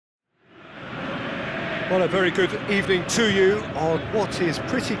Well, a very good evening to you on what is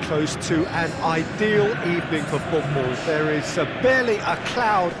pretty close to an ideal evening for football. There is barely a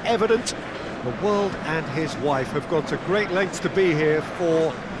cloud evident. The world and his wife have gone to great lengths to be here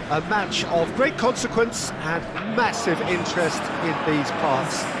for a match of great consequence and massive interest in these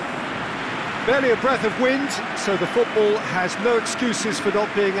parts. Barely a breath of wind, so the football has no excuses for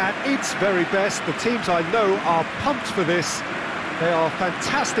not being at its very best. The teams I know are pumped for this. They are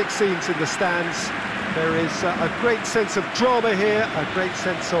fantastic scenes in the stands. There is a great sense of drama here, a great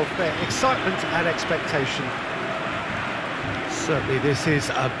sense of excitement and expectation. Certainly this is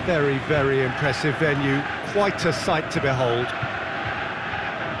a very, very impressive venue, quite a sight to behold.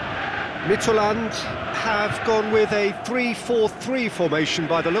 Midtjylland have gone with a 3-4-3 formation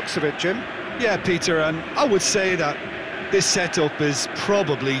by the looks of it, Jim. Yeah, Peter, and I would say that this setup is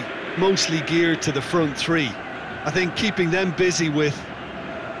probably mostly geared to the front three. I think keeping them busy with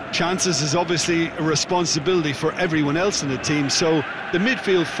chances is obviously a responsibility for everyone else in the team, so the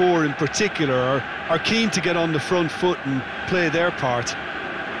midfield four in particular are keen to get on the front foot and play their part.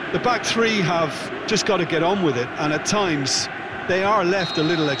 The back three have just got to get on with it, and at times they are left a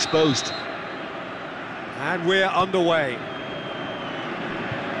little exposed. And we're underway.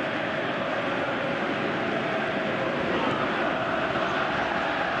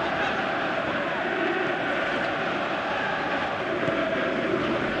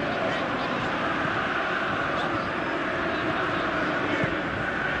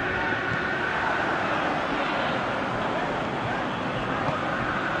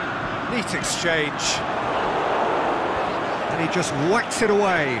 Neat exchange, and he just whacks it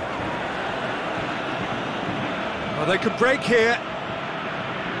away. Well, they could break here.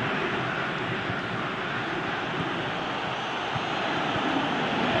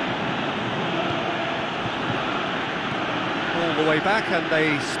 All the way back, and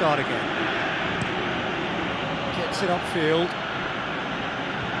they start again. Gets it upfield.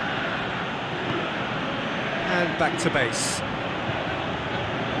 And back to base.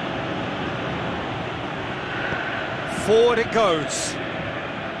 Forward it goes.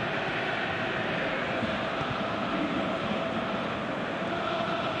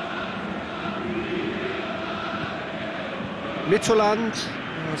 Midtjylland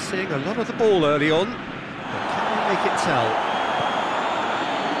are seeing a lot of the ball early on, but can they make it tell?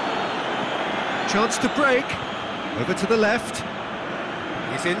 Chance to break. Over to the left.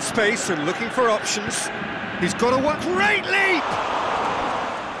 He's in space and looking for options. He's got a great leap!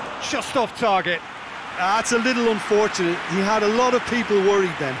 Just off target. That's a little unfortunate. He had a lot of people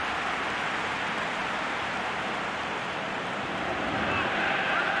worried then.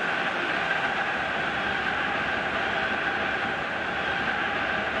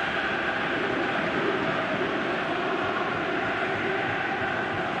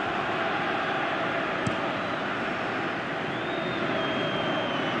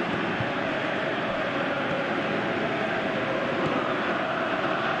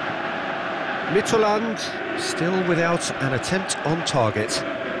 Midtjylland still without an attempt on target.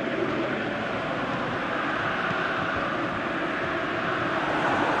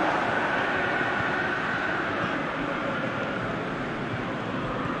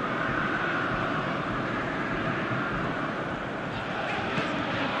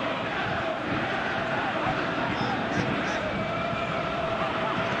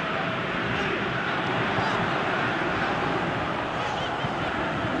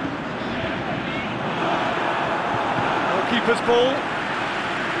 Keeper's ball.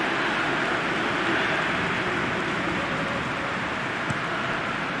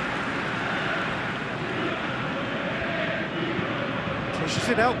 Pushes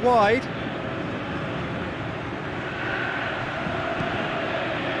it out wide.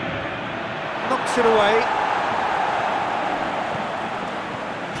 Knocks it away.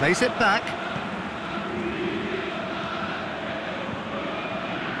 Plays it back.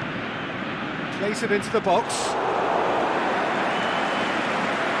 Plays it into the box.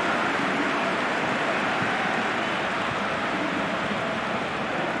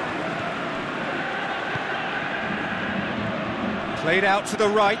 Played out to the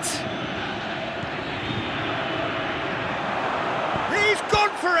right. He's gone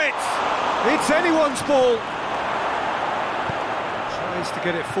for it! It's anyone's ball. Tries to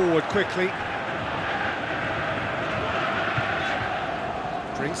get it forward quickly.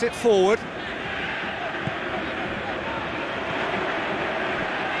 Brings it forward.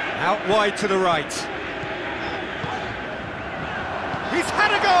 Out wide to the right. He's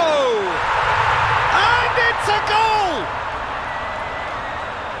had a go! And it's a goal!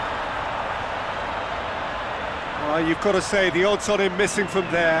 You've got to say the odds on him missing from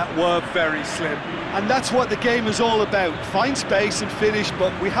there were very slim. And that's what the game is all about. Find space and finish,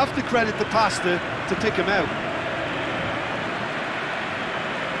 but we have to credit the pass to pick him out.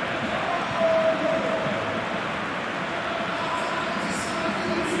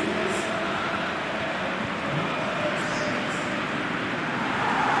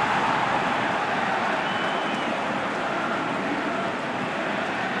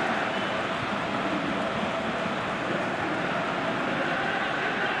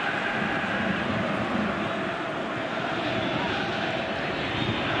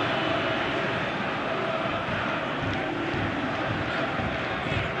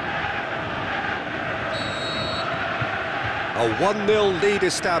 A 1-0 lead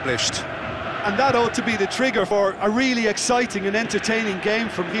established. And that ought to be the trigger for a really exciting and entertaining game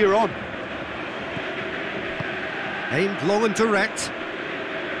from here on. Aimed long and direct.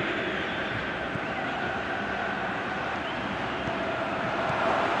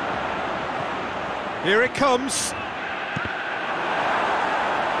 Here it comes.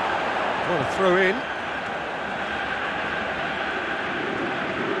 What a throw in.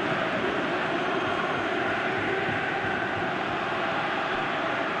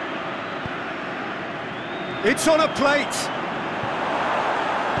 It's on a plate.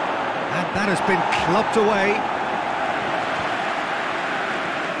 And that has been clubbed away.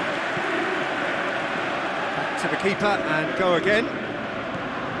 Back to the keeper and go again.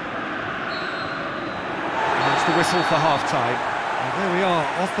 That's the whistle for half-time. And there we are,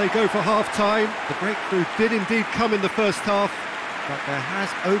 off they go for half-time. The breakthrough did indeed come in the first half, but there has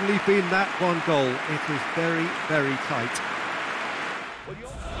only been that one goal. It is very, very tight.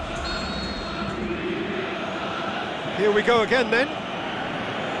 Here we go again then.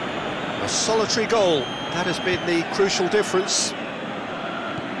 A solitary goal, that has been the crucial difference.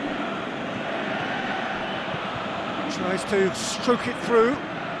 Tries to stroke it through.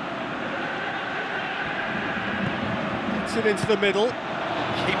 Gets it into the middle.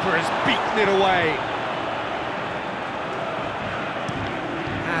 Keeper has beaten it away.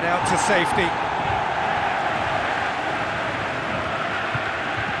 And out to safety.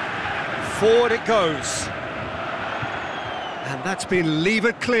 Forward it goes. And that's been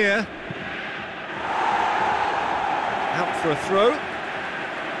levered clear. Out for a throw.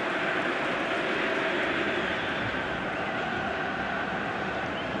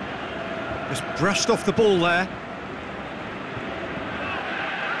 Just brushed off the ball there.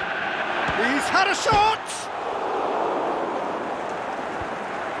 He's had a shot!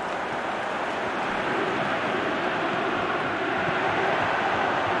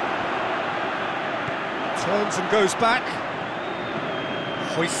 Turns and goes back.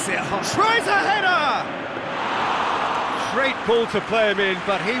 Hoists it high. Tries a header! Great ball to play him in,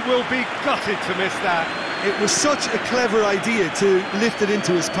 but he will be gutted to miss that. It was such a clever idea to lift it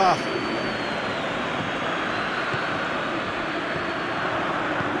into his path.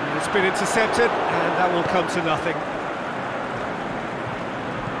 It's been intercepted, and that will come to nothing.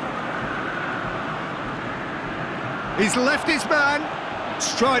 He's left his man,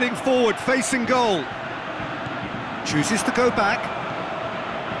 striding forward, facing goal. Chooses to go back.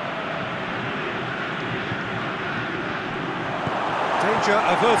 Danger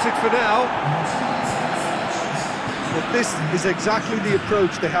averted for now. But this is exactly the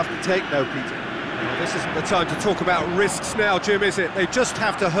approach they have to take now, Peter. Well, this isn't the time to talk about risks now, Jim, is it? They just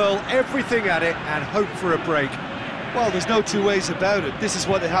have to hurl everything at it and hope for a break. Well, there's no two ways about it. This is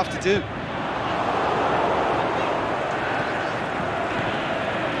what they have to do.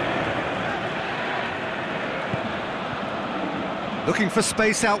 Looking for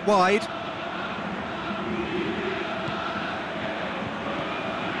space out wide.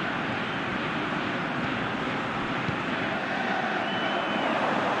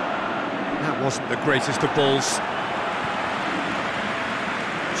 That wasn't the greatest of balls.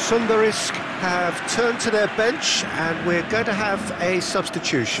 Sonderjyske have turned to their bench and we're going to have a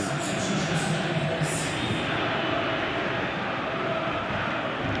substitution.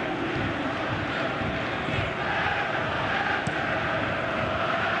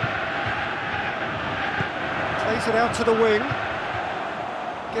 Plays it out to the wing.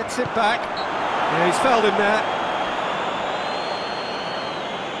 Gets it back. Yeah, he's fouled him there.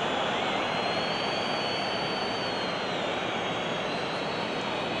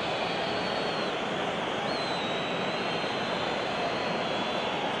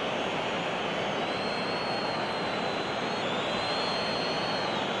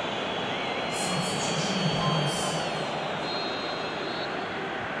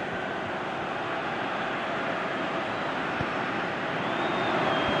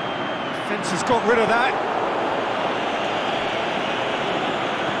 Defence has got rid of that.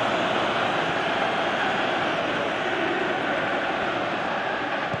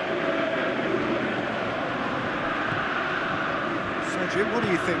 What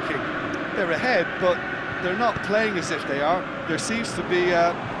are you thinking? They're ahead, but they're not playing as if they are. There seems to be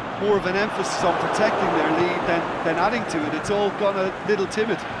more of an emphasis on protecting their lead than adding to it. It's all gone a little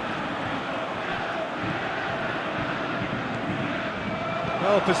timid.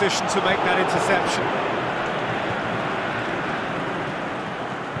 Well positioned to make that interception.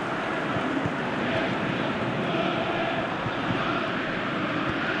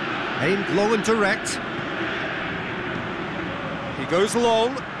 Aimed long and direct. He goes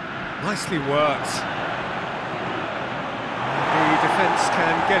long. Nicely worked. The defence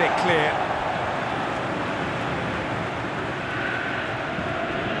can get it clear.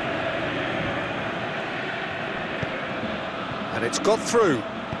 And it's got through.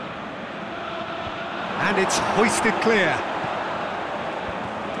 And it's hoisted clear.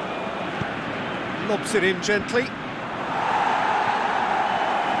 Lobs it in gently.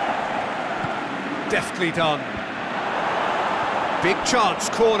 Deftly done. Big chance,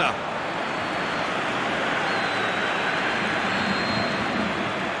 corner.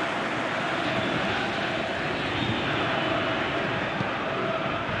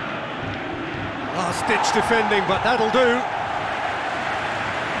 Last-ditch defending, but that'll do.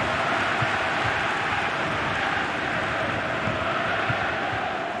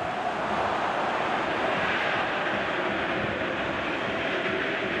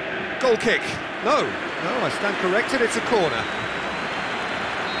 Goal kick. No, I stand corrected, it's a corner.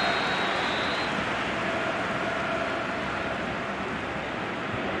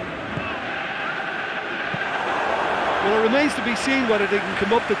 Well, it remains to be seen whether they can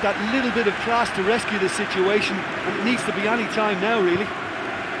come up with that little bit of class to rescue the situation, and it needs to be any time now, really.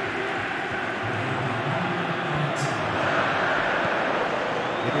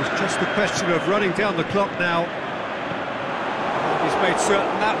 It is just a question of running down the clock now. He's made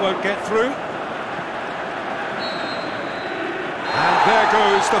certain that won't get through. And there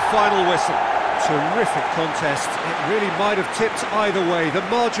goes the final whistle. Terrific contest. It really might have tipped either way. The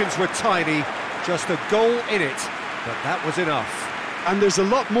margins were tiny, just a goal in it, but that was enough. And there's a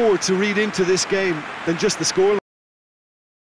lot more to read into this game than just the scoreline.